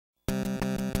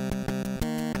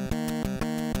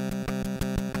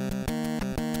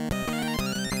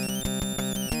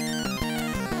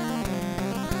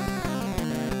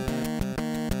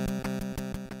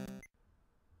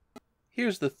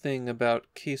Here's the thing about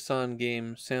Keisan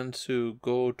game Sansuu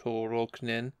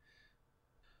 5+6-nen.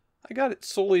 I got it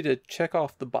solely to check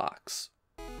off the box.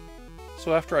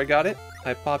 So after I got it,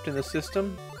 I popped in the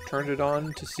system, turned it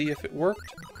on to see if it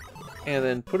worked, and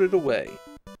then put it away.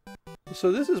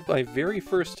 So this is my very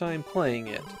first time playing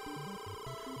it.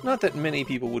 Not that many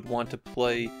people would want to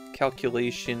play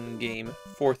calculation game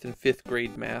 4th and 5th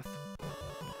grade math.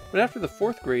 But after the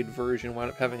 4th grade version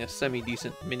wound up having a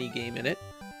semi-decent mini-game in it,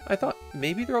 I thought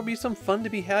maybe there'll be some fun to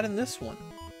be had in this one.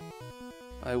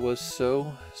 I was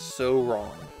so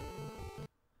wrong.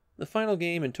 The final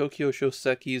game in Tokyo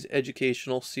Shoseki's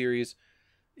educational series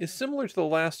is similar to the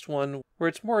last one, where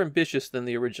it's more ambitious than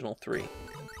the original three.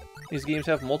 These games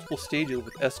have multiple stages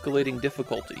with escalating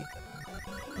difficulty,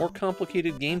 more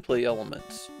complicated gameplay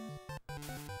elements,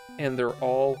 and they're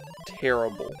all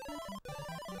terrible.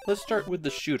 Let's start with the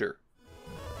shooter.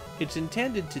 It's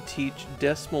intended to teach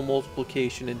decimal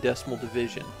multiplication and decimal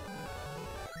division.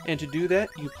 And to do that,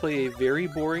 you play a very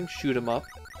boring shoot-'em-up,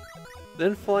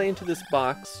 then fly into this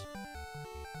box,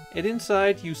 and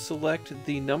inside you select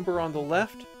the number on the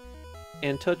left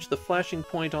and touch the flashing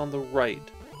point on the right.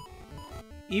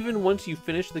 Even once you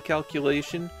finish the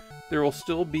calculation, there will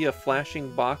still be a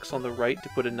flashing box on the right to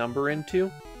put a number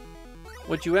into.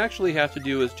 What you actually have to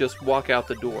do is just walk out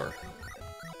the door.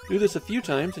 Do this a few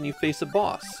times and you face a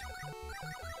boss.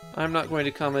 I'm not going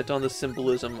to comment on the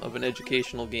symbolism of an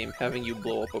educational game having you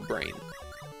blow up a brain.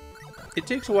 It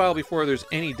takes a while before there's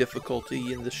any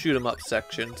difficulty in the shoot-'em-up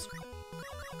sections.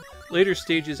 Later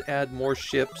stages add more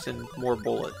ships and more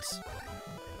bullets.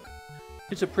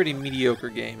 It's a pretty mediocre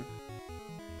game.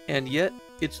 And yet,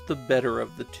 it's the better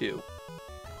of the two.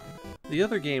 The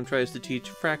other game tries to teach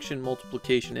fraction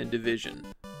multiplication and division.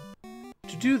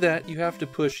 To do that, you have to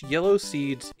push yellow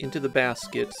seeds into the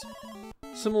baskets,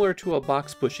 similar to a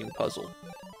box-pushing puzzle.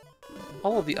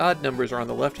 All of the odd numbers are on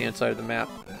the left-hand side of the map,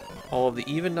 all of the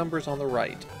even numbers on the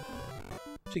right.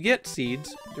 To get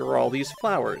seeds, there are all these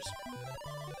flowers.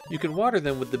 You can water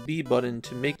them with the B button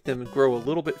to make them grow a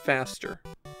little bit faster,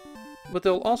 but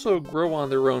they'll also grow on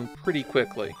their own pretty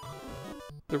quickly.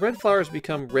 The red flowers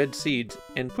become red seeds,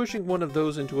 and pushing one of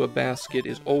those into a basket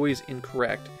is always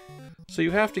incorrect, so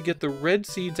you have to get the red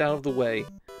seeds out of the way,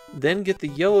 then get the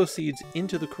yellow seeds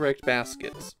into the correct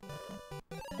baskets.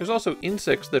 There's also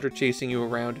insects that are chasing you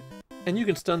around, and you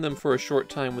can stun them for a short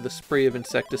time with a spray of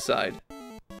insecticide.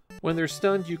 When they're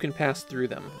stunned, you can pass through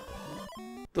them.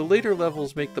 The later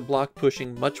levels make the block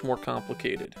pushing much more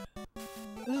complicated.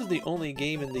 This is the only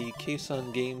game in the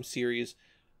Keisan game series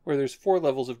where there's 4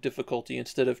 levels of difficulty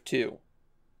instead of 2.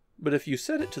 But if you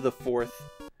set it to the 4th,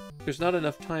 there's not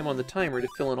enough time on the timer to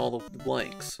fill in all of the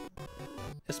blanks.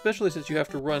 Especially since you have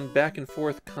to run back and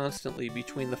forth constantly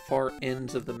between the far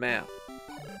ends of the map.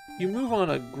 You move on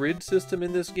a grid system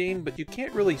in this game, but you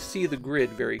can't really see the grid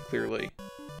very clearly.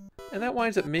 And that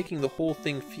winds up making the whole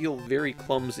thing feel very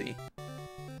clumsy.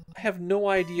 I have no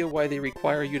idea why they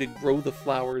require you to grow the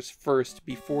flowers first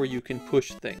before you can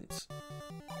push things.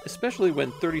 Especially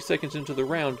when 30 seconds into the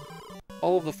round,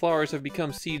 all of the flowers have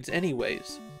become seeds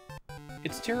anyways.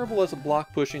 It's terrible as a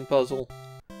block pushing puzzle.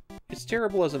 It's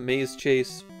terrible as a maze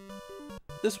chase.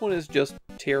 This one is just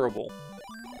terrible.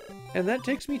 And that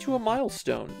takes me to a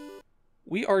milestone.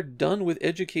 We are done with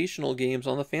educational games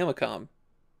on the Famicom.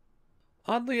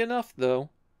 Oddly enough, though,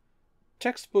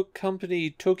 textbook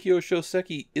company Tokyo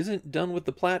Shoseki isn't done with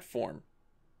the platform.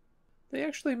 They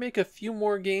actually make a few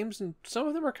more games, and some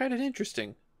of them are kind of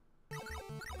interesting.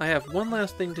 I have one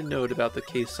last thing to note about the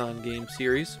Keisan game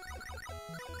series.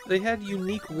 They had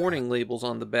unique warning labels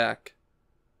on the back.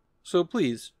 So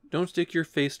please, don't stick your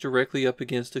face directly up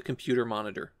against a computer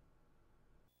monitor.